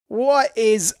What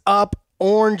is up,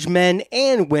 orange men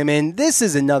and women? This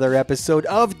is another episode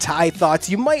of Ty Thoughts.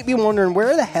 You might be wondering,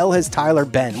 where the hell has Tyler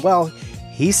been? Well,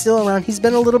 he's still around. He's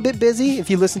been a little bit busy. If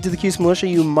you listen to the Cuse Militia,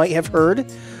 you might have heard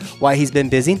why he's been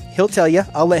busy. He'll tell you.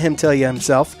 I'll let him tell you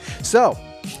himself. So,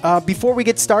 before we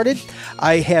get started,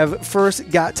 I have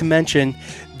first got to mention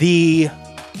the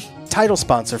title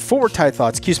sponsor for Ty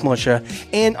Thoughts, Cuse Militia,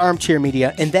 and Armchair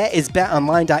Media, and that is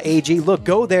betonline.ag. Look,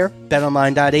 go there,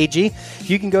 betonline.ag.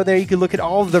 You can go there, you can look at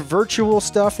all of the virtual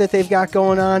stuff that they've got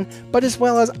going on, but as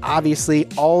well as, obviously,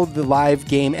 all of the live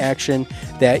game action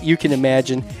that you can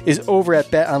imagine is over at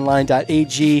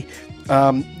betonline.ag.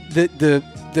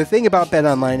 The thing about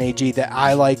BetOnline.ag that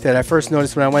I like, that I first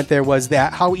noticed when I went there, was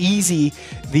that how easy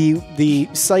the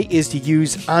site is to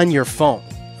use on your phone.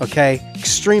 Okay,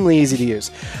 extremely easy to use.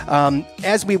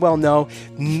 As we well know,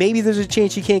 maybe there's a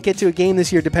chance you can't get to a game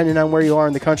this year depending on where you are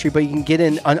in the country, but you can get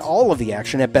in on all of the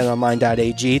action at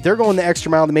betonline.ag. They're going the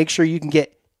extra mile to make sure you can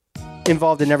get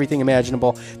involved in everything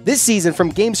imaginable this season, from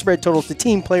game spread totals to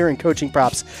team, player, and coaching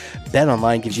props.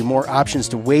 BetOnline gives you more options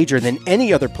to wager than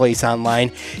any other place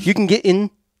online. You can get in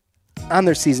on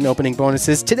their season opening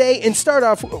bonuses today and start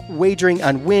off wagering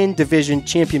on win, division,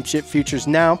 championship futures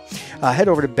now. Head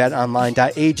over to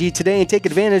betonline.ag today and take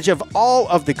advantage of all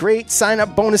of the great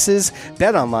sign-up bonuses.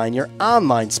 BetOnline, your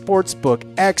online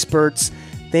sportsbook experts.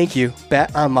 Thank you,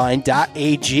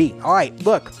 betonline.ag. All right,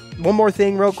 look, one more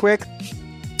thing real quick.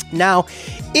 Now,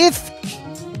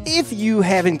 if you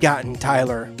haven't gotten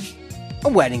Tyler a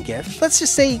wedding gift, let's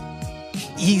just say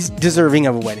he's deserving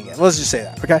of a wedding gift. Let's just say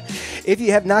that, okay? If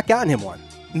you have not gotten him one,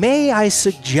 may I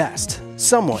suggest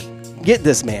someone get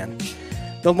this man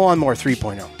the Lawnmower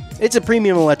 3.0. It's a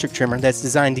premium electric trimmer that's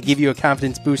designed to give you a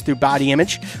confidence boost through body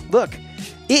image. Look,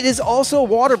 it is also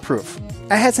waterproof.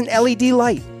 It has an LED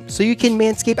light, so you can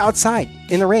manscape outside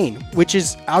in the rain, which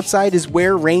is outside is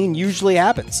where rain usually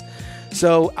happens.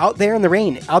 So out there in the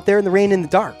rain in the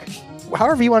dark,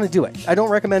 however you want to do it. I don't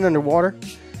recommend underwater.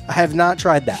 I have not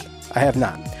tried that. I have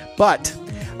not. But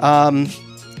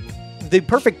the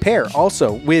perfect pair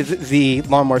also with the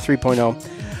Lawnmower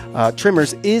 3.0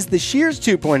 trimmers is the Shears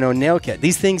 2.0 nail kit.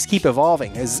 These things keep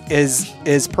evolving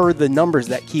as per the numbers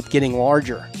that keep getting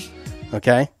larger.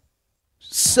 Okay?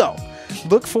 So,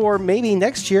 look for maybe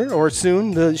next year or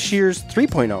soon the Shears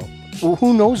 3.0. Well,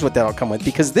 who knows what that'll come with,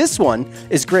 because this one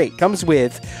is great. Comes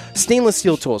with stainless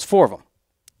steel tools, 4 of them.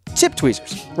 Tip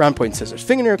tweezers, round point scissors,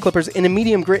 fingernail clippers, and a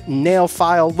medium grit nail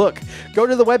file. Look, go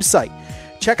to the website.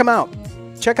 Check them out.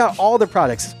 Check out all the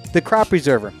products. The crop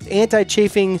preserver,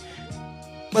 anti-chafing,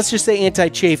 let's just say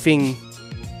anti-chafing.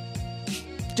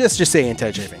 Just say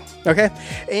anti-chafing, okay?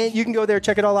 And you can go there,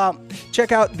 check it all out.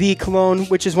 Check out the cologne,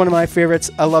 which is one of my favorites.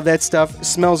 I love that stuff. It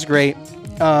smells great.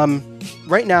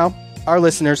 Right now, our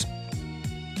listeners,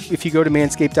 if you go to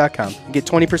manscaped.com, you get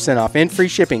 20% off and free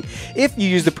shipping. If you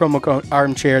use the promo code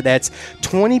armchair, that's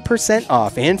 20%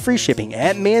 off and free shipping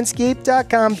at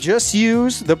manscaped.com. Just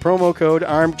use the promo code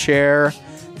armchair.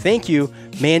 Thank you,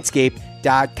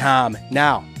 manscaped.com.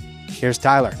 Now, here's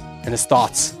Tyler and his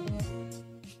thoughts.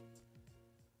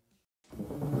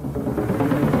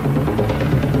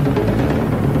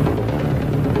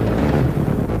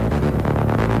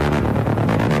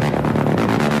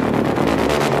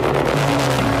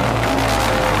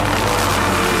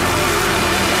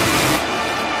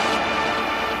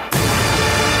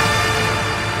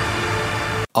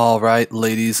 All right,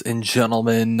 ladies and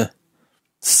gentlemen,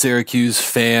 Syracuse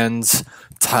fans,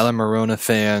 Tyler Morona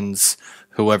fans,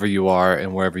 whoever you are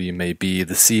and wherever you may be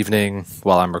this evening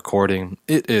while I'm recording,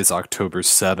 it is October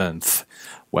 7th,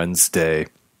 Wednesday,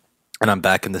 and I'm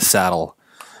back in the saddle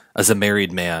as a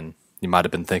married man. You might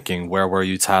have been thinking, where were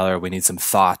you, Tyler? We need some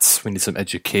thoughts. We need some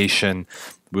education.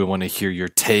 We want to hear your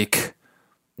take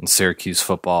on Syracuse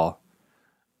football.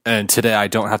 And today I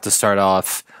don't have to start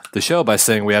off the show by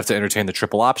saying we have to entertain the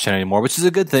triple option anymore, which is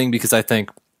a good thing, because I think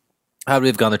had we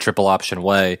have gone the triple option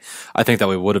way, I think that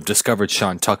we would have discovered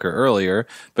Sean Tucker earlier,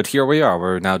 but here we are.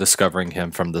 We're now discovering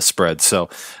him from the spread. So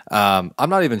I'm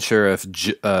not even sure if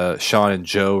Sean and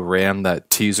Joe ran that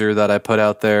teaser that I put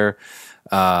out there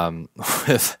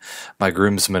with my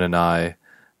groomsmen and I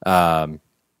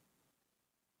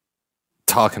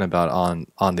talking about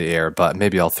on the air, but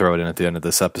maybe I'll throw it in at the end of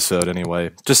this episode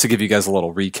anyway, just to give you guys a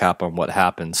little recap on what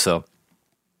happened. So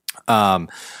I'm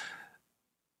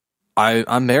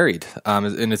married,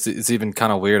 and it's even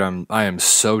kind of weird. I am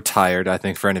so tired. I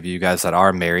think for any of you guys that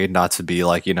are married, not to be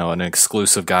like, an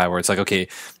exclusive guy where it's like, okay,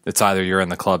 it's either you're in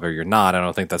the club or you're not. I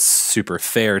don't think that's super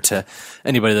fair to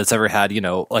anybody that's ever had,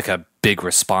 like a big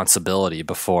responsibility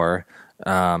before.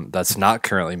 That's not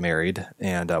currently married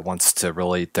and wants to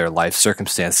relate their life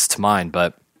circumstances to mine.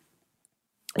 But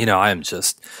I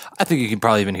think you can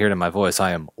probably even hear it in my voice.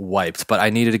 I am wiped, but I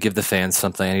needed to give the fans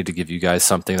something. I need to give you guys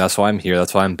something. That's why I'm here.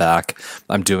 That's why I'm back.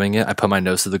 I'm doing it. I put my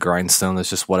nose to the grindstone. That's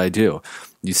just what I do.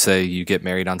 You say you get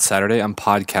married on Saturday. I'm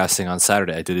podcasting on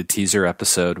Saturday. I did a teaser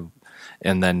episode,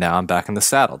 and then now I'm back in the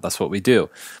saddle. That's what we do.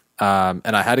 And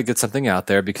I had to get something out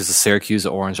there because the Syracuse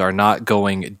Orange are not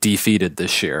going defeated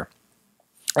this year.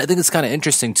 I think it's kind of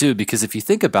interesting, too, because if you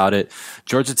think about it,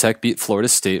 Georgia Tech beat Florida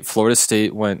State. Florida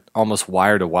State went almost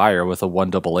wire to wire with a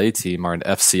 1AA team or an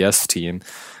FCS team,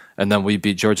 and then we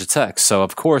beat Georgia Tech. So,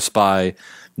 of course, by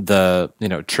the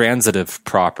transitive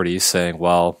property saying,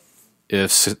 well,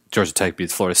 if Georgia Tech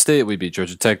beats Florida State, we beat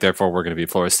Georgia Tech, therefore we're going to beat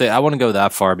Florida State. I wouldn't go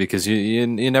that far because you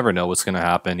never know what's going to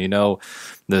happen.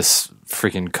 This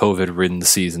freaking COVID-ridden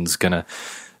season's going to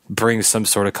bring some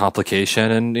sort of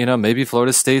complication, and maybe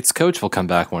Florida State's coach will come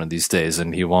back one of these days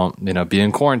and he won't be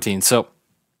in quarantine. So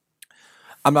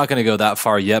I'm not going to go that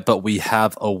far yet, but we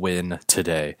have a win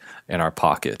today in our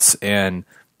pockets, and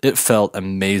it felt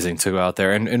amazing to go out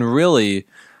there and really,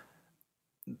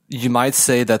 you might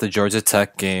say that the Georgia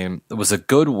Tech game was a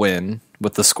good win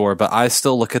with the score, but I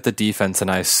still look at the defense and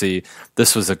I see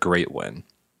this was a great win.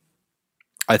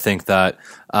 I think that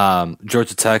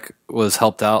Georgia Tech was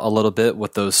helped out a little bit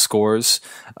with those scores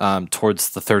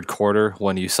towards the third quarter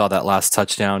when you saw that last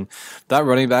touchdown. That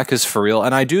running back is for real.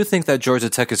 And I do think that Georgia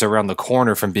Tech is around the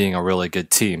corner from being a really good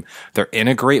team. They're in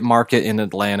a great market in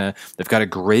Atlanta. They've got a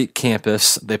great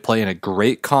campus. They play in a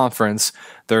great conference.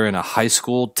 They're in a high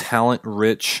school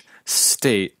talent-rich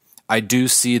state. I do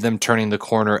see them turning the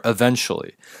corner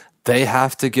eventually. They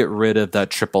have to get rid of that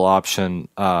triple option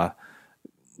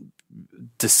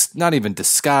not even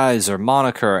disguise or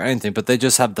moniker or anything, but they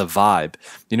just have the vibe.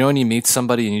 When you meet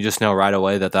somebody and you just know right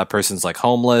away that person's like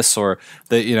homeless or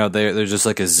they're just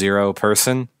like a zero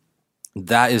person.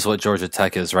 That is what Georgia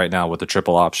Tech is right now with the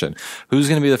triple option. Who's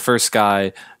going to be the first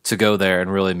guy to go there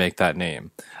and really make that name?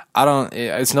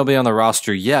 It's nobody on the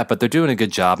roster yet, but they're doing a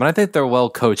good job. And I think they're well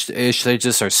coached-ish. They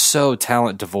just are so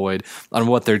talent devoid on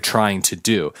what they're trying to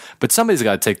do. But somebody's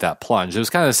got to take that plunge. It was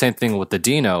kind of the same thing with the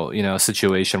Dino,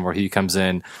 situation where he comes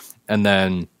in and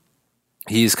then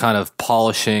he's kind of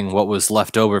polishing what was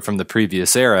left over from the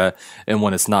previous era. And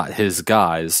when it's not his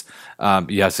guys,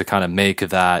 you have to kind of make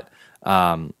that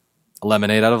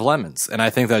lemonade out of lemons. And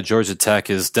I think that Georgia Tech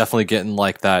is definitely getting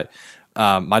like that.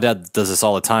 My dad does this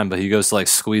all the time, but he goes to like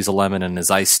squeeze a lemon in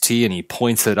his iced tea and he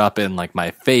points it up in like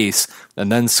my face and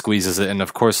then squeezes it. And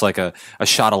of course, like a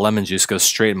shot of lemon juice goes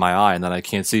straight in my eye and then I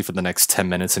can't see for the next 10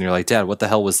 minutes. And you're like, Dad, what the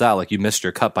hell was that? Like you missed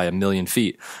your cut by 1,000,000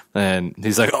 feet. And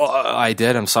he's like, oh, I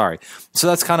did. I'm sorry. So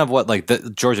that's kind of what like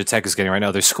the Georgia Tech is getting right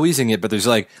now. They're squeezing it, but they're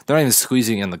not even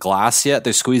squeezing in the glass yet.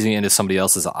 They're squeezing it into somebody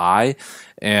else's eye.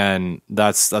 And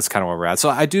that's kind of where we're at. So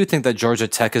I do think that Georgia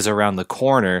Tech is around the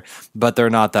corner, but they're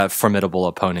not that formidable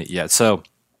opponent yet. So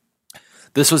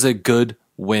this was a good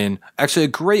win, actually a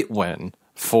great win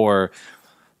for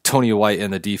Tony White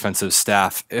and the defensive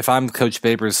staff. If I'm Coach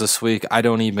Babers this week, I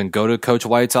don't even go to Coach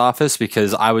White's office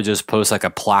because I would just post like a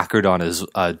placard on his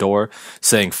door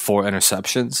saying 4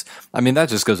 interceptions. I mean, that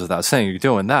just goes without saying. You're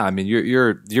doing that. I mean,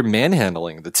 you're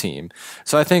manhandling the team.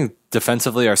 So I think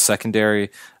defensively, our secondary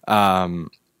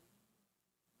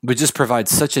would just provide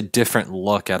such a different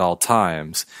look at all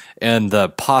times, and the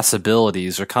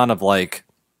possibilities are kind of like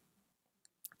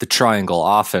the triangle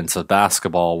offense of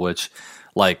basketball, which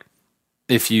like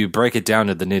if you break it down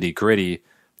to the nitty gritty,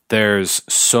 there's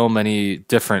so many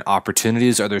different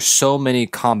opportunities, or there's so many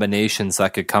combinations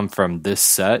that could come from this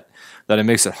set that it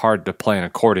makes it hard to plan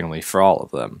accordingly for all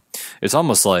of them. It's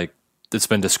almost like it's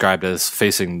been described as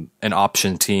facing an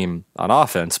option team on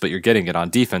offense, but you're getting it on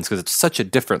defense because it's such a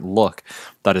different look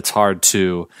that it's hard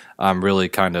to really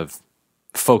kind of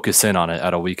focus in on it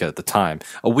a week at a time.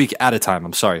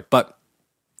 I'm sorry. But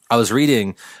I was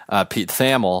reading Pete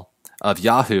Thamel of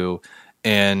Yahoo,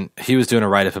 and he was doing a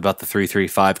write-up about the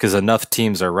 3-3-5 because enough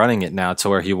teams are running it now to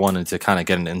where he wanted to kind of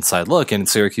get an inside look. And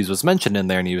Syracuse was mentioned in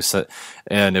there, and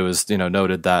it was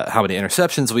noted that how many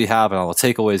interceptions we have and all the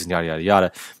takeaways and yada yada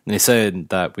yada. And he said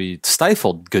that we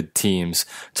stifled good teams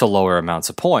to lower amounts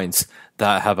of points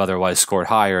that have otherwise scored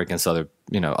higher against other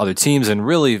teams. And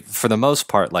really, for the most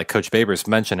part, like Coach Babers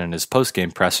mentioned in his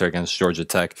post-game presser against Georgia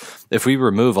Tech, if we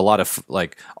remove a lot of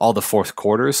like all the fourth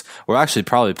quarters, we're actually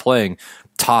probably playing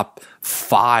top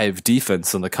 5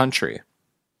 defense in the country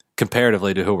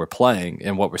comparatively to who we're playing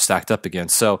and what we're stacked up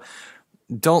against. So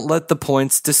don't let the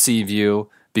points deceive you,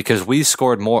 because we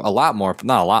scored not a lot more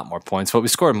points, but we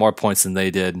scored more points than they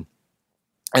did.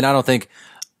 And I don't think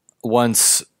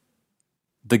once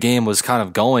the game was kind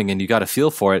of going and you got a feel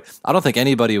for it, I don't think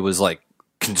anybody was like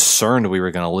concerned we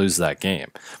were going to lose that game.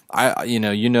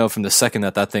 You know, from the second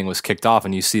that thing was kicked off,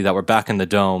 and you see that we're back in the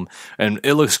dome, and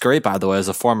it looks great. By the way, as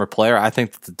a former player, I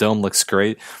think that the dome looks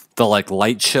great. The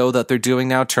light show that they're doing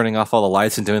now, turning off all the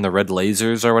lights and doing the red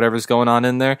lasers or whatever's going on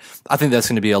in there, I think that's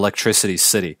going to be Electricity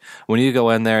City. When you go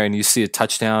in there and you see a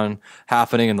touchdown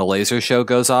happening and the laser show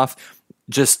goes off,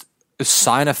 just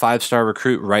sign a 5-star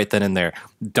recruit right then and there.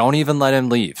 Don't even let him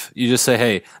leave. You just say,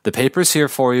 hey, the paper's here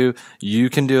for you. You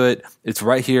can do it. It's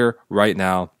right here, right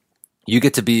now. You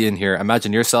get to be in here.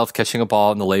 Imagine yourself catching a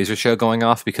ball and the laser show going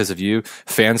off because of you.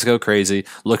 Fans go crazy.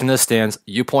 Look in the stands.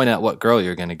 You point out what girl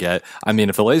you're going to get. I mean,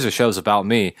 if the laser show is about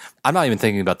me, I'm not even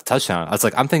thinking about the touchdown.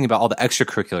 I'm thinking about all the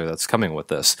extracurricular that's coming with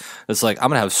this. It's like, I'm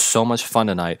going to have so much fun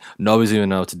tonight. Nobody's even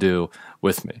know what to do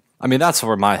with me. I mean, that's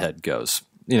where my head goes.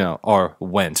 You know, or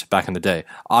went back in the day.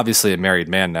 Obviously a married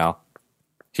man now.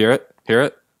 Hear it? Hear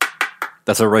it?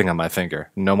 That's a ring on my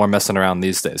finger. No more messing around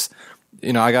these days.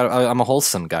 You know, I'm a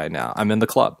wholesome guy now. I'm in the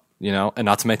club, you know, and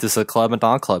not to make this a club and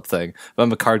non-club thing, but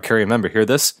I'm a card carrying member. Hear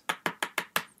this?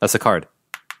 That's a card.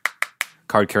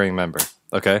 Card carrying member.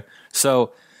 Okay?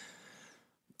 So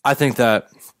I think that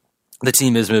the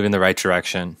team is moving in the right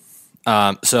direction.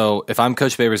 So if I'm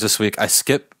Coach Babers this week, I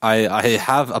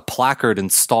have a placard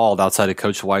installed outside of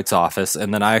Coach White's office,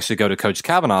 and then I actually go to Coach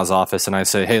Kavanaugh's office and I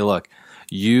say, hey, look,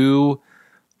 you,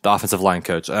 the offensive line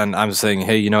coach, and I'm saying,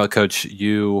 hey, you know what, Coach,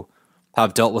 you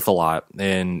have dealt with a lot,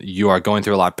 and you are going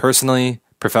through a lot personally,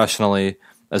 professionally,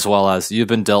 as well as you've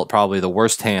been dealt probably the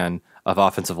worst hand of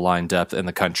offensive line depth in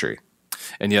the country.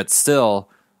 And yet still,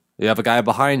 you have a guy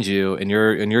behind you and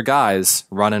your guys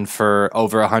running for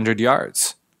over 100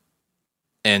 yards.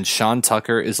 And Sean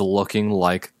Tucker is looking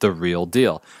like the real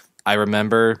deal. I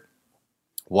remember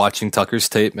watching Tucker's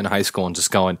tape in high school and just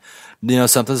going, you know,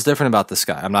 something's different about this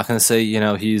guy. I'm not going to say, you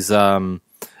know, he's,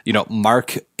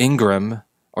 Mark Ingram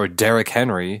or Derrick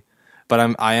Henry, but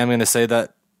I am going to say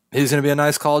that he's going to be a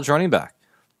nice college running back.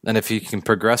 And if he can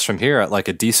progress from here at like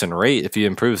a decent rate, if he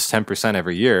improves 10%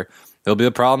 every year, he'll be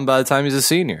a problem by the time he's a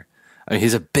senior. I mean,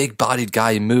 he's a big-bodied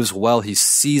guy. He moves well. He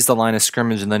sees the line of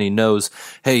scrimmage, and then he knows,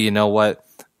 hey, you know what?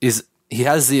 He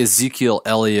has the Ezekiel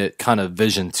Elliott kind of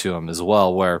vision to him as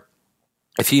well, where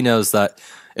if he knows that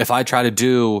if I try to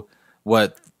do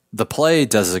what the play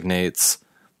designates,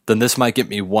 then this might get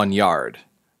me 1 yard.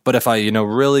 But if I,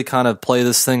 really kind of play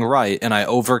this thing right and I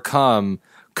overcome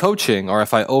coaching, or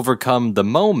if I overcome the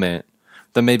moment,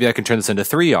 then maybe I can turn this into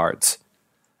 3 yards.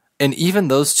 And even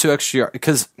those 2 extra yards,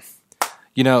 because,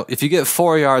 if you get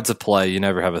 4 yards of play, you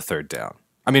never have a third down.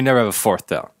 I mean, never have a fourth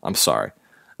down. I'm sorry.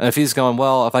 And if he's going,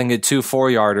 well, if I can get 2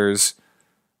 4-yarders,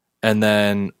 and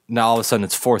then now all of a sudden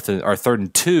it's 3rd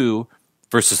and 2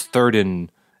 versus 3rd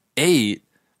and 8,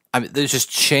 I mean, it just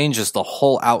changes the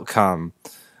whole outcome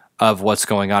of what's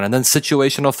going on. And then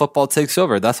situational football takes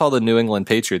over. That's all the New England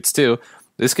Patriots do.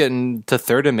 They just get into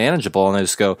 3rd and manageable, and they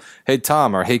just go, hey,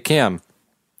 Tom, or hey, Cam,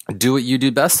 do what you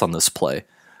do best on this play.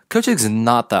 Coaching's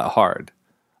not that hard.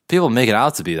 People make it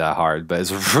out to be that hard, but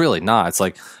it's really not. It's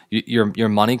like your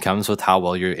money comes with how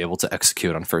well you're able to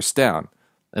execute on 1st down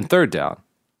and 3rd down.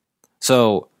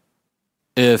 So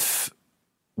if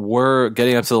we're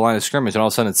getting up to the line of scrimmage and all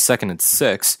of a sudden it's 2nd and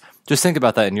 6, just think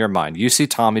about that in your mind. You see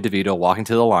Tommy DeVito walking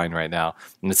to the line right now,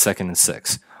 and it's 2nd and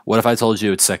 6. What if I told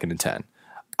you it's 2nd and 10?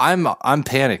 I'm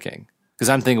panicking because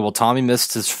I'm thinking, well, Tommy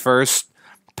missed his first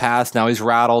pass. Now he's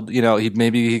rattled.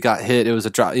 Maybe he got hit. It was a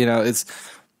drop.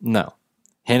 No.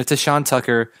 Hand it to Sean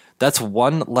Tucker. That's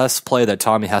one less play that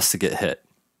Tommy has to get hit.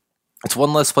 It's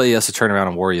one less play he has to turn around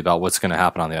and worry about what's going to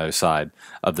happen on the other side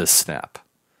of this snap.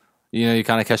 You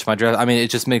kind of catch my drift. I mean, it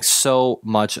just makes so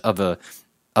much of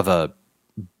a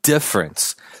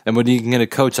difference. And when you can get a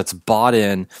coach that's bought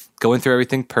in, going through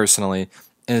everything personally,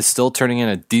 and is still turning in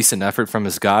a decent effort from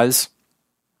his guys,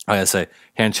 I gotta say,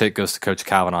 handshake goes to Coach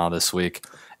Kavanaugh this week.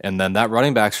 And then that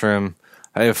running backs room,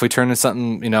 hey, if we turn in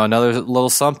something, another little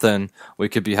something, we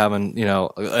could be having,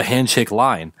 a handshake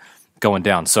line going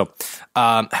down. So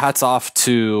hats off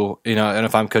to, and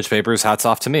if I'm Coach Babers, hats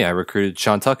off to me. I recruited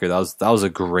Sean Tucker. That was a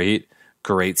great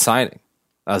signing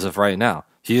as of right now.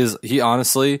 He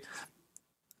honestly,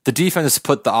 the defense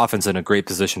put the offense in a great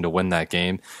position to win that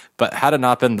game. But had it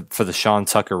not been for the Sean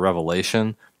Tucker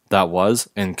revelation that was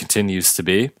and continues to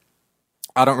be,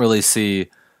 I don't really see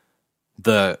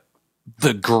the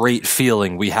great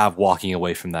feeling we have walking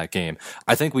away from that game.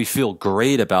 I think we feel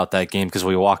great about that game because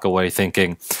we walk away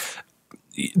thinking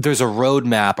there's a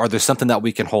roadmap or there's something that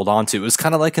we can hold on to. It was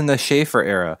kind of like in the Schaefer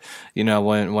era,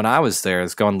 when I was there,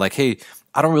 it's going like, hey,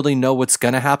 I don't really know what's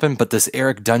going to happen, but this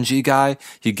Eric Dungy guy,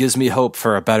 he gives me hope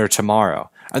for a better tomorrow.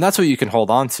 And that's what you can hold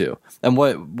on to. And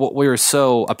what we were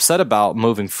so upset about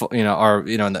moving,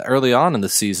 early on in the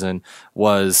season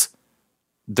was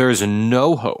there's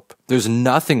no hope. There's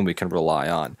nothing we can rely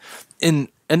on. And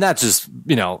that just,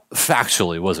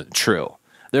 factually wasn't true.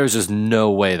 There was just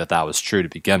no way that was true to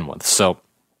begin with. So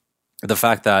the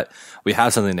fact that we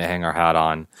have something to hang our hat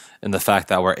on, and the fact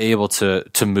that we're able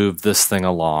to move this thing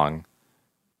along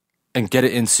and get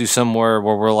it into somewhere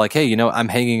where we're like, hey, I'm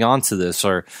hanging on to this,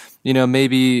 or,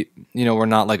 maybe, we're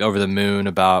not like over the moon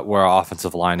about where our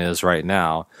offensive line is right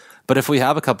now. But if we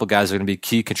have a couple guys who are going to be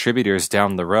key contributors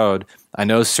down the road, I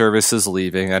know Service is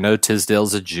leaving. I know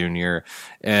Tisdale's a junior,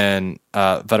 and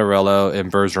Vettorello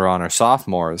and Bergeron are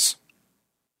sophomores.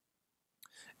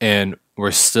 And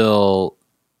we're still,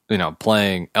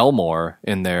 playing Elmore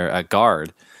in there at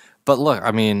guard. But look,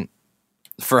 I mean,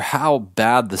 for how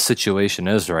bad the situation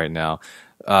is right now,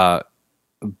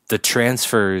 the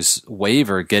transfers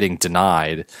waiver getting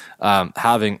denied,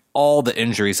 having all the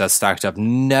injuries that stacked up,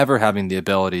 never having the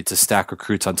ability to stack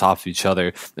recruits on top of each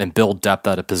other and build depth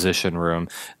at a position room.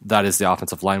 That is the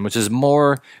offensive line, which is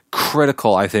more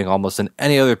critical, I think, almost than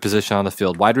any other position on the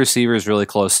field. Wide receiver is really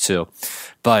close too.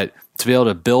 But to be able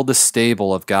to build a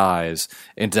stable of guys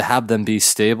and to have them be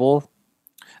stable,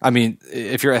 I mean,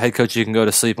 if you're a head coach, you can go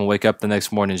to sleep and wake up the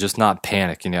next morning and just not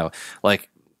panic, Like,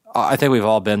 I think we've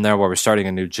all been there where we're starting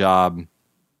a new job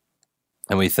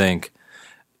and we think,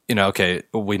 okay,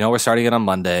 we know we're starting it on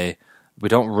Monday. We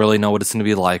don't really know what it's going to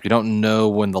be like. We don't know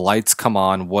when the lights come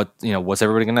on, what's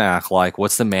everybody going to act like?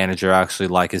 What's the manager actually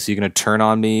like? Is he going to turn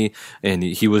on me? And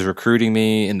he was recruiting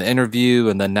me in the interview,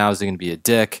 and then now is he going to be a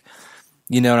dick?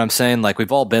 You know what I'm saying? Like,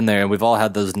 we've all been there, and we've all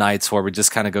had those nights where we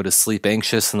just kind of go to sleep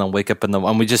anxious and then wake up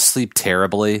and we just sleep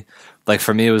terribly. Like,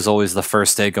 for me, it was always the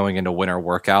first day going into winter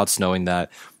workouts, knowing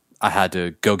that I had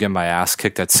to go get my ass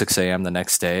kicked at 6 a.m. the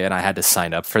next day, and I had to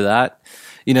sign up for that.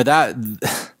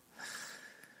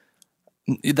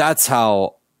 That's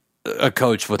how a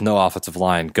coach with no offensive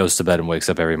line goes to bed and wakes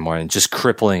up every morning, just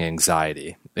crippling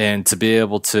anxiety. And to be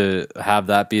able to have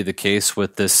that be the case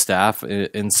with this staff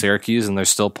in Syracuse, and they're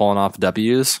still pulling off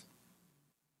W's,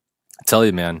 I tell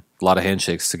you, man, a lot of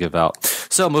handshakes to give out.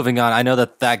 So moving on, I know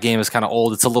that game is kind of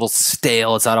old. It's a little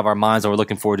stale. It's out of our minds, and we're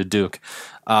looking forward to Duke.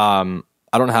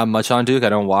 I don't have much on Duke. I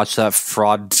don't watch that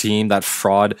fraud team, that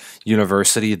fraud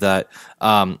university, that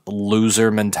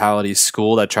loser mentality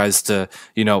school that tries to,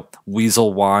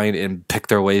 weasel wine and pick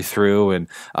their way through and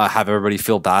have everybody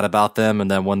feel bad about them. And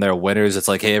then when they're winners, it's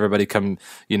like, hey, everybody come,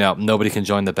 nobody can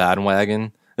join the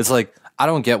bandwagon. It's like, I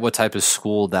don't get what type of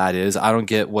school that is. I don't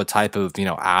get what type of,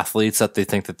 athletes that they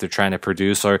think that they're trying to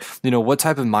produce, or, what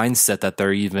type of mindset that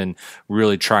they're even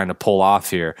really trying to pull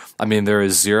off here. I mean, they're a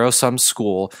zero-sum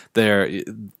school. They're,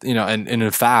 and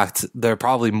in fact, they're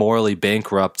probably morally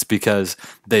bankrupt because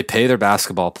they pay their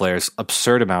basketball players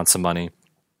absurd amounts of money.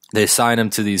 They sign them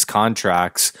to these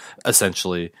contracts,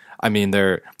 essentially. I mean,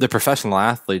 they're professional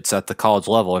athletes at the college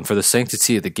level, and for the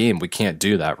sanctity of the game, we can't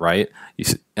do that, right?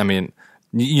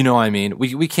 You know what I mean?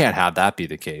 We can't have that be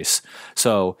the case.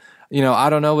 So, I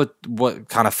don't know what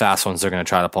kind of fast ones they're going to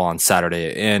try to pull on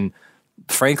Saturday. And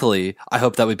frankly, I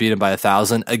hope that we beat them by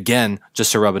 1,000 again,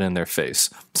 just to rub it in their face.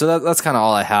 So that's kind of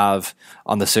all I have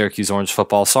on the Syracuse Orange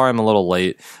football. Sorry, I'm a little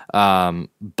late.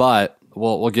 But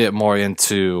we'll get more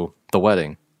into the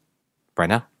wedding right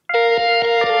now.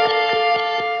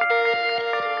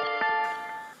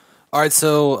 All right,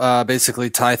 so basically,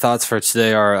 Ty thoughts for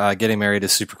today are getting married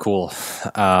is super cool.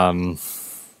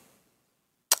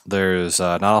 There's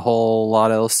not a whole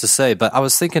lot else to say, but I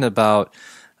was thinking about,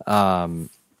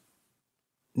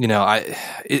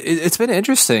 it's been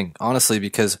interesting, honestly,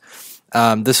 because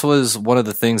this was one of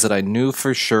the things that I knew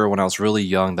for sure when I was really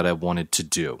young that I wanted to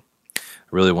do. I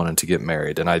really wanted to get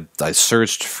married, and I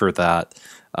searched for that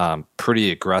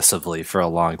pretty aggressively for a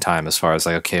long time, as far as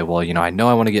like, okay, well, I know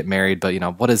I want to get married, but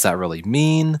what does that really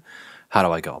mean? How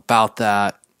do I go about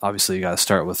that? Obviously, you got to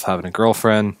start with having a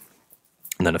girlfriend,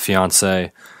 and then a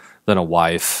fiance, then a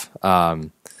wife,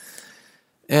 and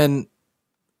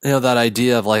that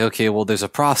idea of like, okay, well, there's a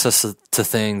process to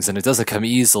things, and it doesn't come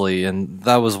easily, and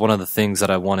that was one of the things that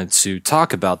I wanted to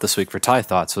talk about this week for Ty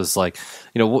Thoughts, was like,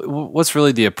 what's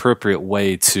really the appropriate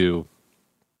way to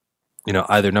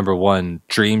either number one,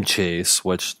 dream chase,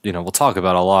 which, we'll talk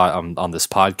about a lot on this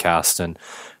podcast. And,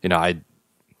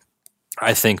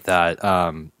 I think that,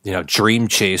 Dream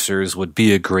Chasers would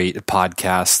be a great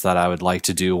podcast that I would like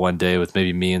to do one day with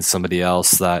maybe me and somebody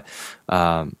else that,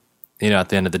 at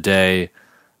the end of the day,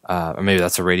 or maybe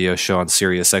that's a radio show on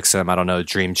Sirius XM. I don't know.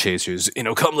 Dream Chasers.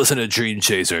 Come listen to Dream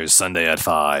Chasers Sunday at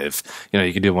 5.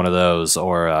 You can do one of those,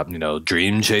 or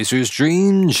Dream Chasers,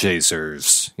 Dream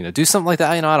Chasers. Do something like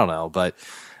that. I don't know, but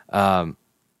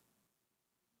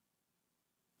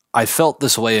I felt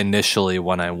this way initially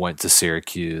when I went to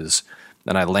Syracuse,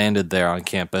 and I landed there on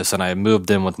campus, and I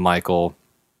moved in with Michael,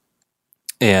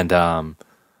 and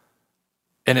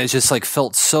it just like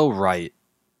felt so right,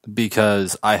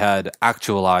 because I had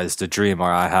actualized a dream,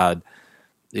 or I had,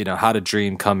 had a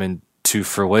dream come into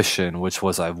fruition, which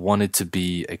was I wanted to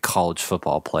be a college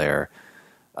football player.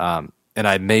 And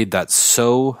I made that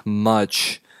so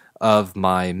much of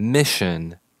my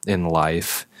mission in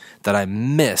life that I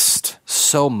missed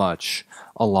so much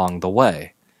along the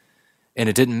way. And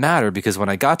it didn't matter, because when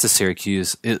I got to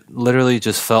Syracuse, it literally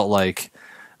just felt like,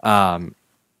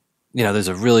 there's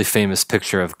a really famous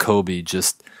picture of Kobe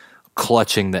just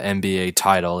clutching the NBA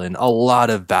title, and a lot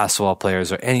of basketball players,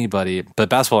 or anybody, but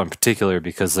basketball in particular,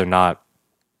 because they're not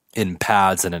in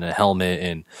pads and in a helmet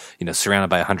and, surrounded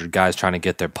by 100 guys trying to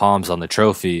get their palms on the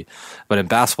trophy. But in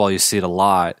basketball, you see it a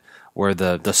lot, where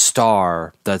the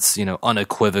star that's,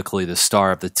 unequivocally the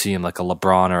star of the team, like a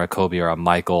LeBron or a Kobe or a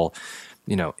Michael,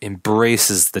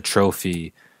 embraces the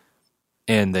trophy,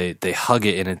 and they hug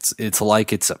it, and it's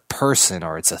like it's a person,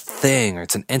 or it's a thing, or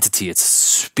it's an entity, it's a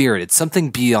spirit, it's something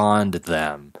beyond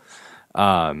them.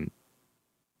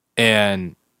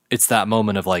 And it's that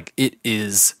moment of like, it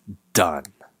is done.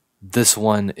 This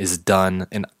one is done,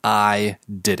 and I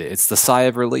did it. It's the sigh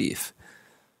of relief.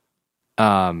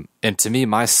 And to me,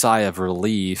 my sigh of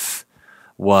relief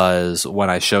was when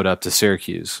I showed up to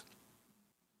Syracuse.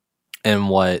 And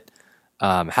what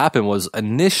happened was,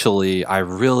 initially, I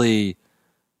really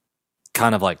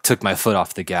kind of like took my foot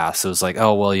off the gas. It was like,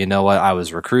 oh, well, you know what? I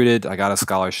was recruited, I got a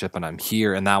scholarship, and I'm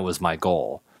here. And that was my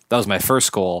goal. That was my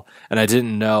first goal. And I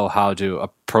didn't know how to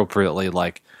appropriately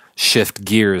like shift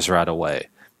gears right away.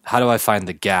 How do I find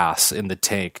the gas in the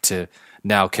tank to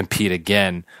now compete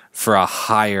again for a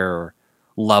higher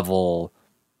level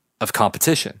of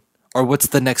competition? Or what's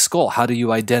the next goal? How do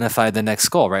you identify the next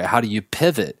goal, right? How do you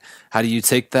pivot? How do you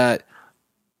take that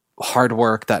hard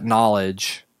work, that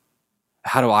knowledge?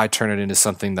 How do I turn it into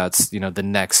something that's, the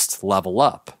next level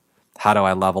up? How do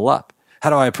I level up?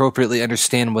 How do I appropriately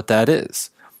understand what that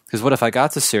is? Because what if I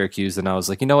got to Syracuse and I was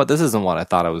like, you know what, this isn't what I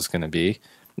thought I was going to be?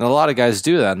 And a lot of guys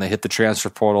do that, and they hit the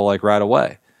transfer portal like right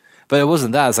away. But it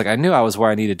wasn't that. It's like I knew I was where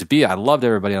I needed to be. I loved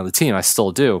everybody on the team. I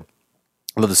still do.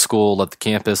 Love the school, love the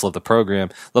campus, love the program,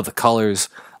 love the colors,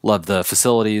 love the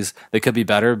facilities. They could be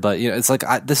better, but it's like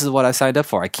this is what I signed up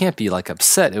for. I can't be like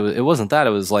upset. It wasn't that.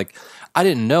 It was like I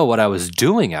didn't know what I was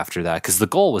doing after that, because the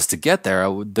goal was to get there.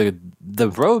 The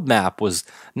roadmap was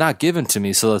not given to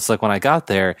me. So it's like when I got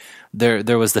there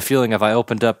was the feeling of I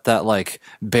opened up that like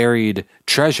buried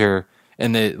treasure,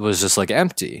 and it was just like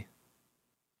empty.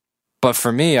 But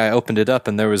for me, I opened it up,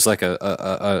 and there was like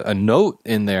a note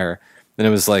in there, and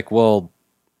it was like, well,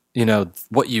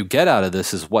 what you get out of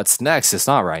this is what's next. It's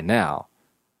not right now.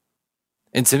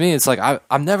 And to me, it's like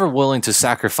I'm never willing to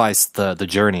sacrifice the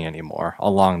journey anymore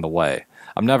along the way.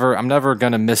 I'm never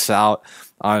going to miss out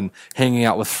on hanging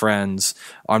out with friends.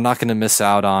 I'm not going to miss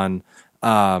out on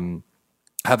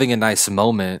having a nice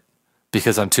moment,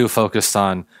 because I'm too focused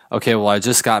on, okay, well, I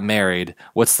just got married.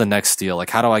 What's the next deal? Like,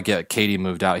 how do I get Katie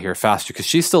moved out here faster? Because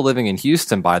she's still living in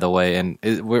Houston, by the way, and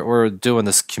we're doing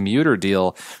this commuter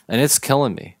deal, and it's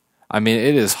killing me. I mean,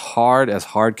 it is hard as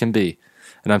hard can be.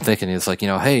 And I'm thinking, it's like,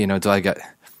 hey, do I get,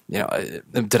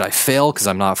 did I fail because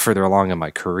I'm not further along in my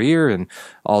career and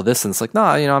all this? And it's like,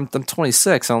 nah, I'm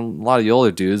 26. A lot of the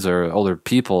older dudes or older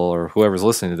people or whoever's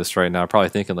listening to this right now are probably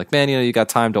thinking like, man, you got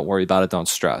time. Don't worry about it. Don't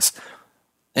stress.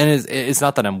 And it's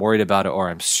not that I'm worried about it or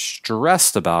I'm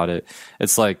stressed about it.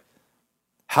 It's like,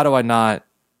 how do I not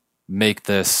make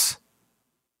this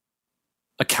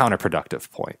a counterproductive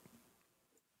point?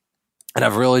 And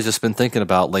I've really just been thinking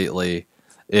about lately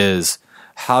is,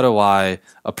 how do I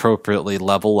appropriately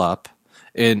level up?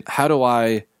 And how do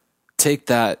I take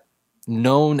that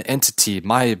known entity,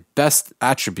 my best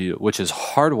attribute, which is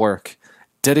hard work,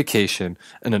 dedication,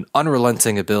 and an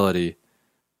unrelenting ability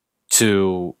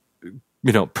to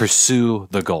pursue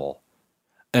the goal?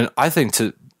 And I think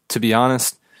to be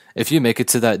honest, if you make it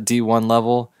to that D1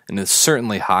 level, and it's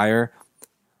certainly higher,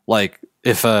 like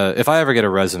if I ever get a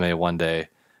resume one day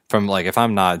from like, if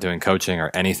I'm not doing coaching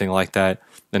or anything like that,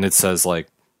 and it says like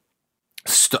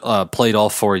played all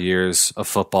 4 years of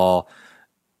football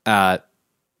at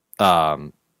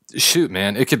shoot,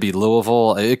 man, it could be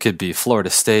Louisville, it could be Florida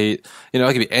State, it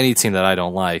could be any team that I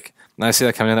don't like. And I see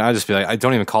that coming in, I just be like, I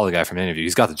don't even call the guy from an interview.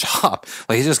 He's got the job.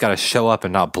 Like, he's just got to show up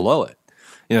and not blow it.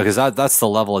 because that's the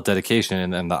level of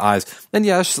dedication and the eyes. And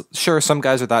yeah, sure, some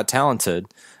guys are that talented,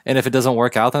 and if it doesn't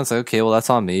work out, then it's like, okay, well, that's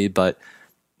on me. But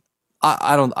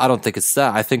I don't think it's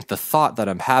that. I think the thought that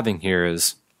I'm having here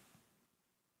is,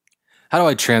 how do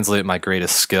I translate my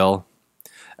greatest skill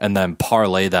and then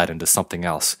parlay that into something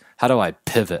else? How do I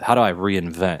pivot? How do I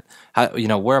reinvent?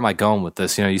 Where am I going with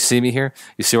this? You see me here?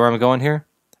 You see where I'm going here?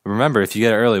 Remember, if you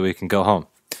get it early, we can go home,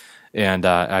 and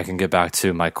I can get back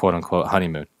to my quote-unquote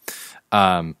honeymoon.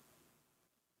 To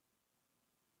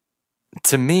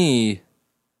me,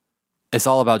 it's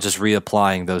all about just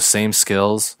reapplying those same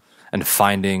skills and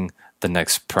finding the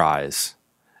next prize.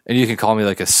 And you can call me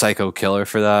like a psycho killer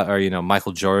for that, or,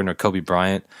 Michael Jordan or Kobe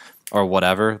Bryant or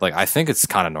whatever. Like, I think it's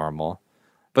kind of normal.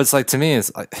 But it's like, to me,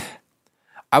 it's like,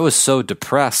 I was so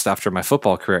depressed after my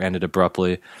football career ended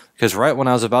abruptly, because right when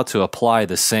I was about to apply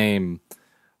the same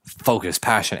focus,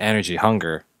 passion, energy,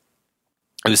 hunger,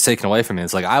 it was taken away from me.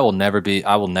 It's like, I will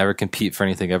never compete for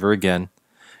anything ever again.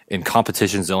 In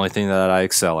competition is the only thing that I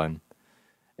excel in.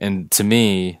 And to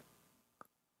me,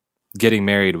 getting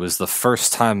married was the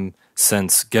first time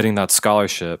since getting that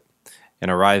scholarship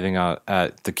and arriving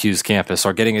at the Q's campus,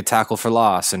 or getting a tackle for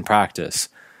loss in practice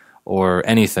or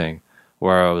anything,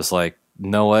 where I was like,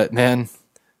 know what, man,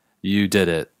 you did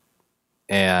it.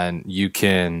 And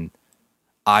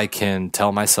I can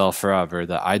tell myself forever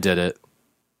that I did it.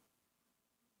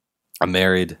 I'm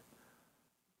married.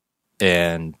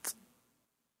 And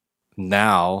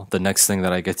now the next thing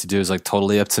that I get to do is like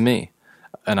totally up to me.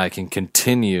 And I can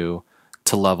continue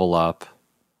to level up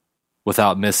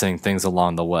without missing things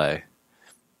along the way.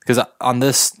 Because on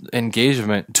this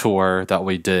engagement tour that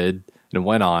we did and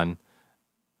went on,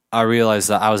 I realized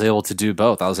that I was able to do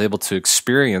both. I was able to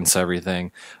experience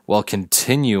everything while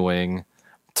continuing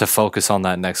to focus on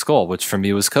that next goal, which for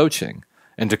me was coaching,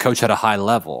 and to coach at a high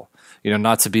level.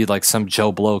 Not to be like some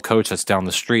Joe Blow coach that's down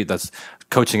the street that's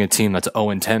coaching a team that's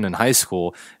 0-10 in high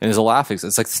school and is a laughing.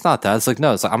 It's like, it's not that. It's like,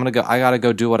 no, it's like, I got to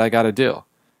go do what I got to do.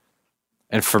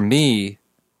 And for me,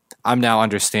 I'm now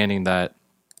understanding that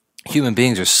human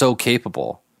beings are so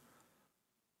capable,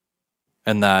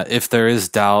 and that if there is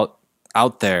doubt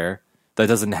out there, that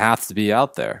doesn't have to be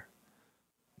out there.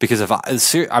 Because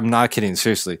I'm not kidding,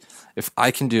 seriously, if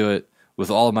I can do it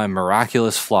with all of my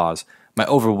miraculous flaws, my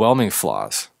overwhelming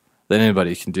flaws, then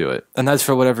anybody can do it. And that's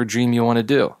for whatever dream you want to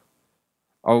do,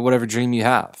 or whatever dream you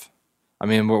have. I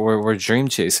mean, we're dream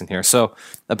chasing here. So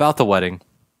about the wedding,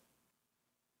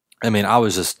 I mean, I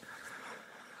was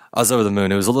over the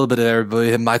moon. It was a little bit of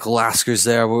everybody. Michael Lasker's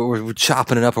there. We're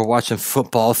chopping it up. We're watching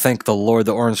football. Thank the Lord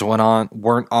the Orange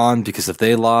weren't on, because if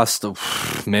they lost,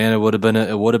 man, it would have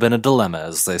been a dilemma,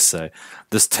 as they say.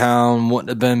 This town wouldn't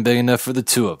have been big enough for the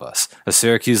two of us. If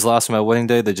Syracuse lost my wedding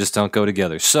day, they just don't go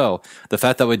together. So the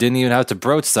fact that we didn't even have to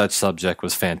broach that subject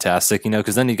was fantastic,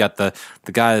 because then you got the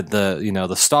guy,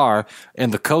 the star,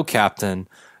 and the co-captain,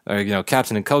 or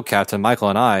captain and co-captain, Michael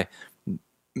and I,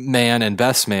 man and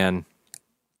best man.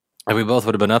 And we both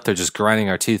would have been up there just grinding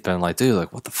our teeth, been like, dude,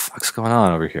 like, what the fuck's going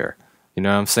on over here? You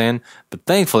know what I'm saying? But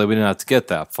thankfully, we didn't have to get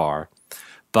that far.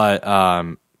 But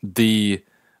the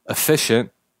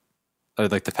officiant,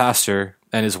 like the pastor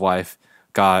and his wife,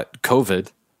 got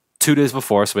COVID 2 days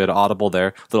before, so we had an audible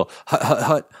there. Little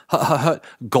hut,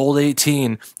 gold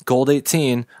 18, gold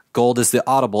 18. Gold is the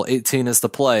audible, 18 is the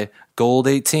play. Gold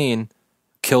 18,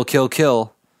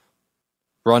 kill,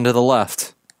 run to the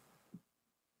left.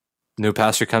 New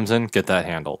pastor comes in, get that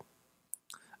handled.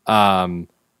 My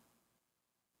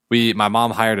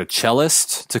mom hired a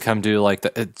cellist to come do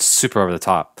it's super over the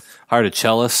top. Hired a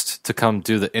cellist to come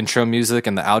do the intro music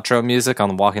and the outro music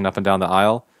on walking up and down the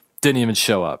aisle. Didn't even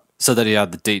show up. So that he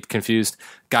had the date confused.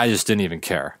 Guy just didn't even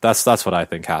care. That's what I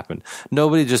think happened.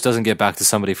 Nobody just doesn't get back to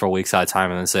somebody for weeks at a time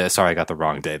and then say, sorry, I got the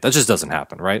wrong date. That just doesn't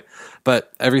happen, right?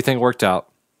 But everything worked out.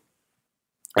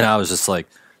 And I was just like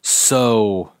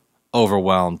so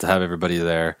overwhelmed to have everybody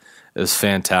there. It was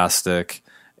fantastic.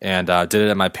 And did it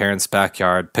at my parents'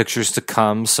 backyard. Pictures to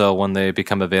come, so when they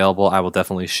become available, I will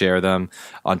definitely share them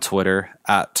on Twitter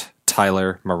at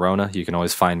Tyler Marona. You can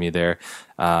always find me there.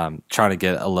 Trying to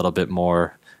get a little bit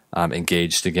more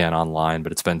engaged again online,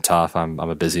 but it's been tough. I'm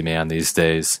a busy man these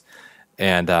days.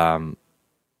 And,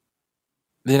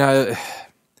 it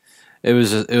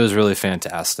was really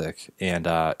fantastic. And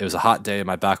it was a hot day.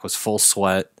 My back was full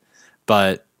sweat.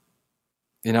 But,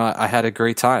 I had a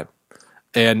great time.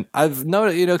 And I've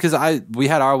noticed, because we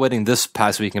had our wedding this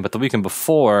past weekend, but the weekend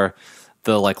before,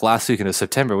 the last weekend of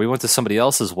September, we went to somebody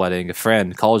else's wedding,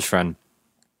 a college friend.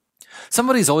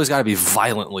 Somebody's always got to be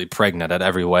violently pregnant at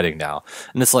every wedding now.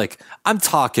 And it's like, I'm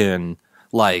talking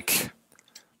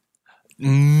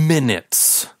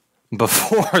minutes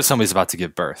before somebody's about to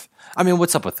give birth. I mean,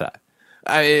 what's up with that?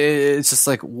 It's just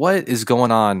like, what is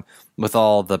going on with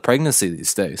all the pregnancy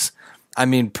these days? I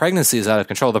mean, pregnancy is out of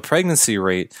control. The pregnancy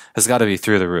rate has got to be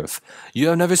through the roof. You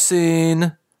have never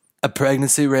seen a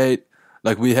pregnancy rate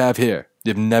like we have here.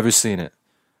 You've never seen it.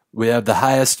 We have the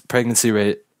highest pregnancy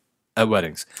rate at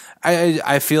weddings.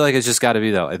 I feel like it's just got to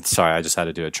be, though. Sorry, I just had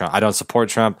to do it. Trump. I don't support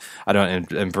Trump. I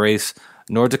don't embrace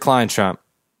nor decline Trump.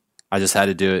 I just had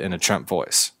to do it in a Trump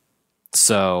voice.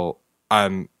 So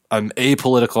I'm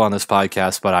apolitical on this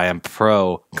podcast, but I am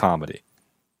pro comedy.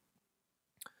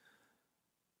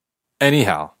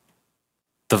 Anyhow,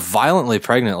 the violently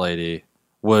pregnant lady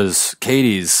was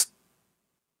Katie's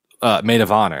maid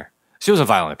of honor. She wasn't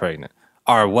violently pregnant.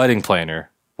 Our wedding planner,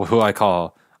 who I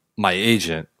call my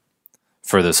agent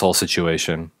for this whole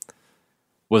situation,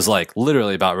 was like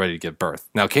literally about ready to give birth.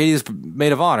 Now, Katie's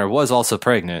maid of honor was also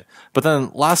pregnant, but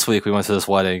then last week we went to this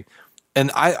wedding, and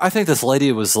I think this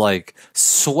lady was like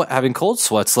having cold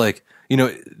sweats, like, you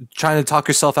know, trying to talk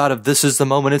herself out of this is the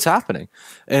moment it's happening.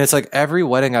 And it's like every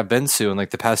wedding I've been to in like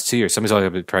the past 2 years, somebody's always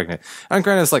been pregnant. And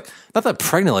granted, it's like, not that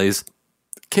pregnant ladies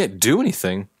can't do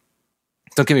anything.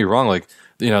 Don't get me wrong, like,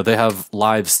 you know, they have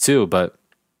lives too, but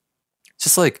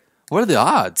just like, what are the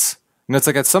odds? You know, it's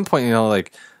like at some point, you know,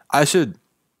 like, I should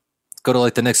go to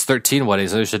like the next 13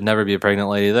 weddings, and there should never be a pregnant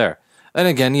lady there. And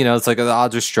again, you know, it's like the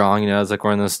odds are strong, you know, it's like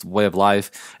we're in this way of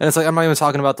life. And it's like, I'm not even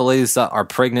talking about the ladies that are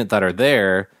pregnant that are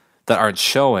there that aren't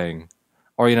showing.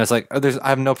 Or, you know, it's like, I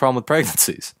have no problem with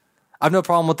pregnancies. I have no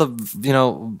problem with the, you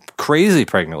know, crazy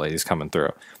pregnant ladies coming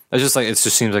through. It's just like, it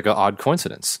just seems like an odd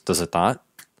coincidence. Does it not?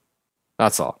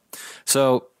 That's all.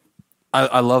 So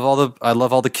I love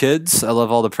all the kids. I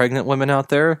love all the pregnant women out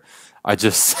there. I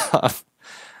just,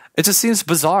 it just seems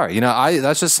bizarre. You know,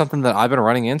 that's just something that I've been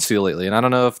running into lately. And I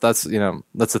don't know if that's, you know,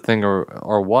 that's a thing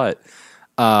or what.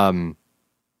 It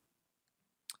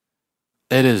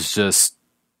is just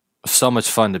so much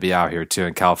fun to be out here too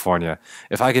in California.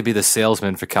 If I could be the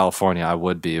salesman for California, I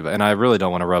would be. And I really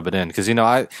don't want to rub it in because, you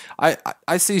know,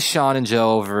 I see Sean and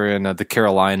Joe over in the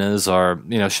Carolinas, or,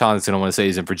 you know, Sean's going to want to say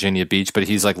he's in Virginia Beach, but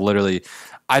he's like literally,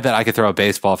 I bet I could throw a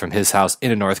baseball from his house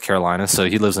into North Carolina. So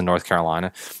he lives in North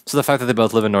Carolina. So the fact that they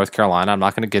both live in North Carolina, I'm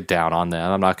not going to get down on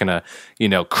them. I'm not going to, you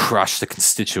know, crush the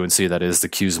constituency that is the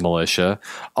Q's militia.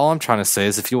 All I'm trying to say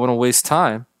is if you want to waste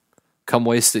time, come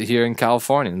waste it here in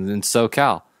California, in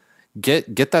SoCal.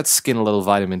 Get that skin a little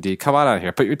vitamin D. Come on out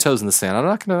here. Put your toes in the sand. I'm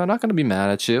not gonna be mad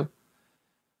at you.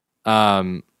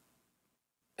 And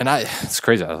it's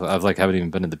crazy. I've like haven't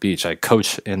even been to the beach. I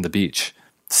coach in the beach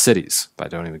cities, but I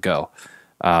don't even go.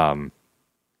 Because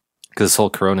this whole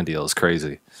Corona deal is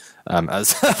crazy.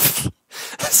 As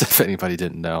if anybody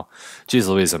didn't know. Jeez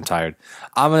Louise, I'm tired.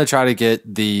 I'm gonna try to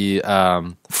get the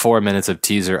 4 minutes of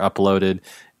teaser uploaded,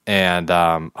 and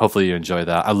hopefully you enjoy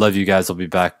that. I love you guys. I'll be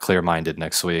back clear-minded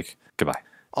next week. Goodbye.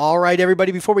 All right,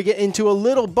 everybody, before we get into a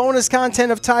little bonus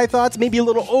content of Thai Thoughts, maybe a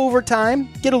little overtime,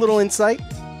 get a little insight,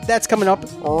 that's coming up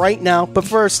right now. But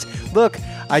first, look,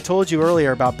 I told you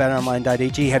earlier about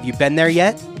betonline.ag. Have you been there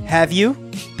yet? Have you?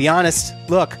 Be honest.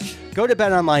 Look, go to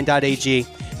betonline.ag.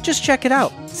 Just check it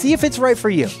out. See if it's right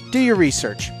for you. Do your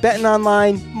research. Betting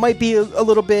online might be a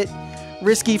little bit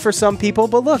risky for some people,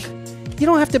 but look, you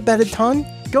don't have to bet a ton.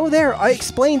 Go there. It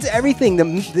explains everything.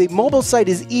 The mobile site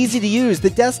is easy to use. The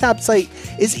desktop site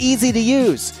is easy to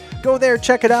use. Go there.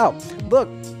 Check it out. Look,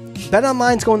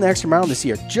 BetOnline's going the extra mile this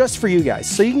year just for you guys.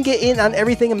 So you can get in on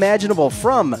everything imaginable,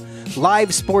 from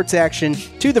live sports action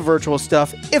to the virtual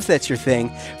stuff, if that's your thing.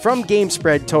 From game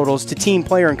spread totals to team,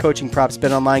 player, and coaching props,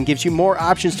 BetOnline gives you more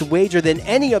options to wager than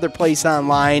any other place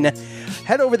online.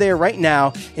 Head over there right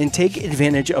now and take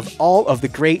advantage of all of the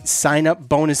great sign-up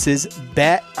bonuses.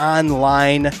 Bet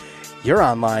Online, your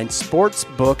online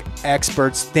sportsbook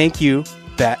experts. Thank you,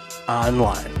 Bet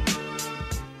Online.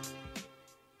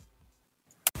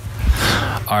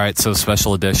 All right, so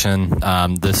special edition.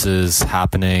 This is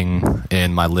happening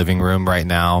in my living room right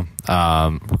now.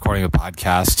 Recording a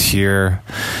podcast here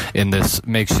in this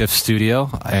makeshift studio,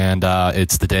 and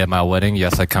it's the day of my wedding.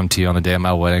 Yes, I come to you on the day of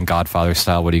my wedding, Godfather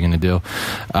style. What are you going to do?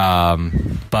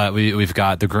 But we've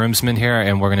got the groomsmen here,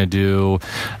 and we're going to do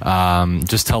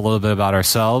just tell a little bit about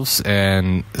ourselves.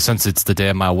 And since it's the day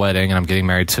of my wedding and I'm getting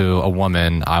married to a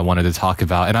woman, I wanted to talk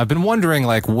about, and I've been wondering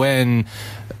like when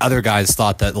other guys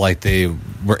thought that like they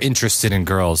were interested in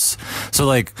girls. So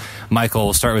like Michael,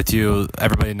 we'll start with you.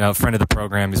 Everybody know, friend of the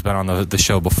program, he's been on the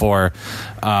show before.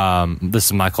 This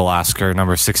is Michael Lasker,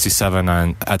 number 67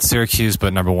 at Syracuse,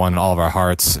 but number 1 in all of our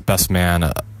hearts, best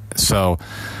man. So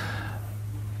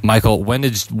Michael, when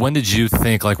did you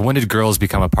think, like, when did girls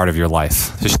become a part of your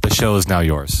life? The show is now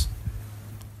yours.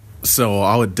 So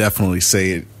I would definitely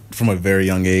say it from a very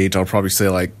young age. I'll probably say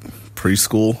like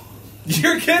preschool.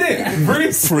 You're kidding.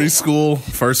 Preschool,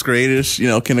 first grade-ish,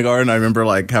 kindergarten. I remember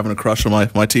like having a crush on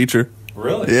my teacher.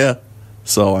 Really? Yeah.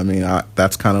 So, I mean,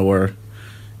 that's kind of where,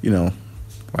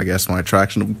 I guess my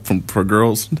attraction for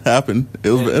girls happened. It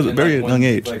was at a very young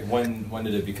age. Like when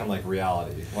did it become like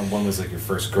reality? When was like your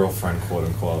first girlfriend, quote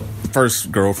unquote?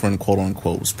 First girlfriend, quote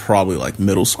unquote, was probably like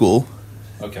middle school.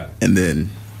 Okay. And then,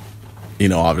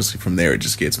 obviously from there it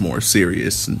just gets more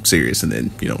serious, and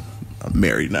then, I'm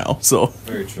married now, so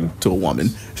very true to a woman.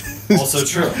 Also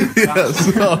true. Yeah,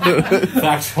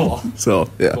 Factual. So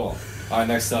yeah. Cool. All right,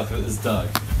 next up is Doug.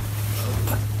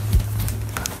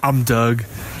 I'm Doug,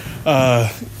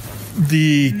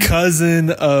 the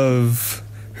cousin of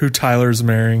who Tyler's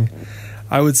marrying.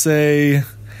 I would say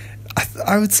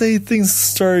things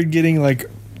started getting like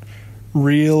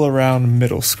real around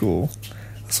middle school.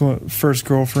 So first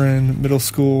girlfriend, middle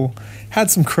school,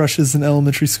 had some crushes in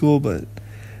elementary school, but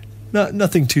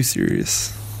nothing too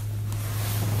serious.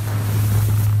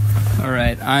 All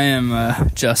right, I am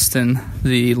Justin,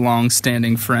 the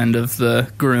long-standing friend of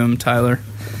the groom, Tyler,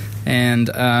 and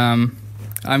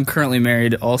I'm currently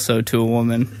married also to a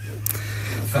woman,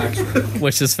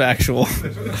 which is factual.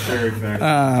 Very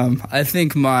factual. I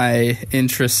think my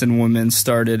interest in women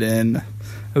started in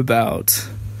about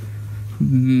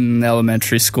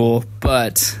elementary school,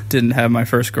 but didn't have my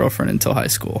first girlfriend until high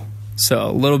school. So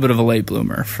a little bit of a late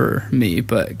bloomer for me,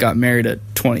 but got married at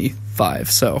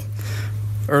 25, so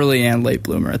early and late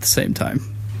bloomer at the same time.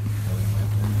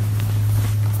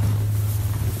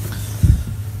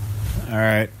 All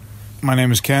right. My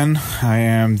name is Ken. I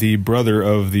am the brother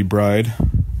of the bride.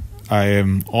 I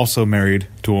am also married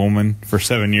to a woman for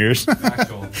 7 years.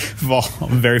 Factual.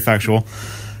 Very factual.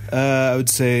 I would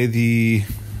say the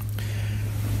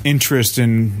interest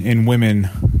in women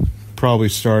probably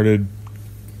started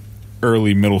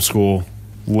early middle school,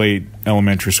 late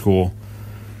elementary school.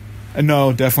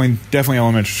 No, definitely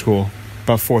elementary school.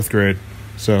 About 4th grade.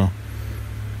 So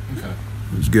Okay.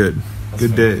 it was good.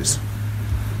 Good days.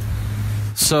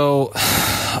 So,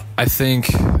 I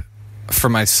think for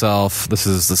myself, this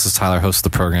is Tyler, host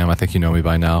of the program. I think you know me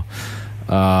by now.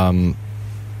 I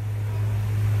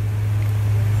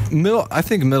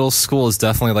think middle school is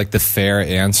definitely like the fair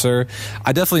answer.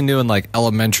 I definitely knew in like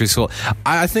elementary school.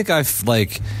 I think I've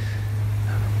like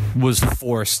was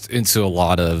forced into a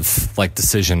lot of like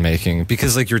decision making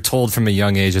because like you're told from a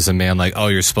young age as a man like, oh,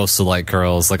 you're supposed to like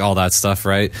girls, like all that stuff,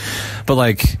 right? But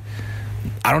like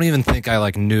I don't even think I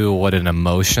like knew what an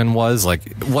emotion was, like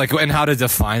and how to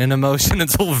define an emotion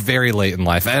until very late in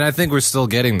life, and I think we're still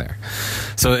getting there.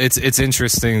 So it's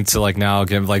interesting to like now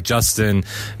give like Justin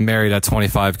married at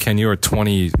 25. Ken, you are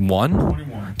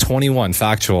 21. 21,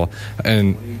 factual,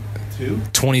 and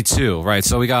 22, right?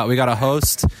 So we got a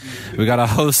host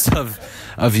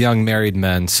of young married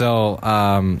men. So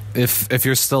if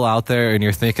you're still out there and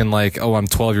you're thinking like, oh, I'm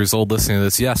 12 years old listening to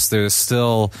this, yes, there's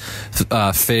still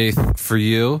faith for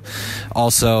you.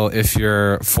 Also, if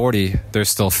you're 40, there's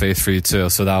still faith for you too.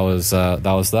 So that was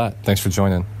that. Thanks for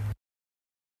joining.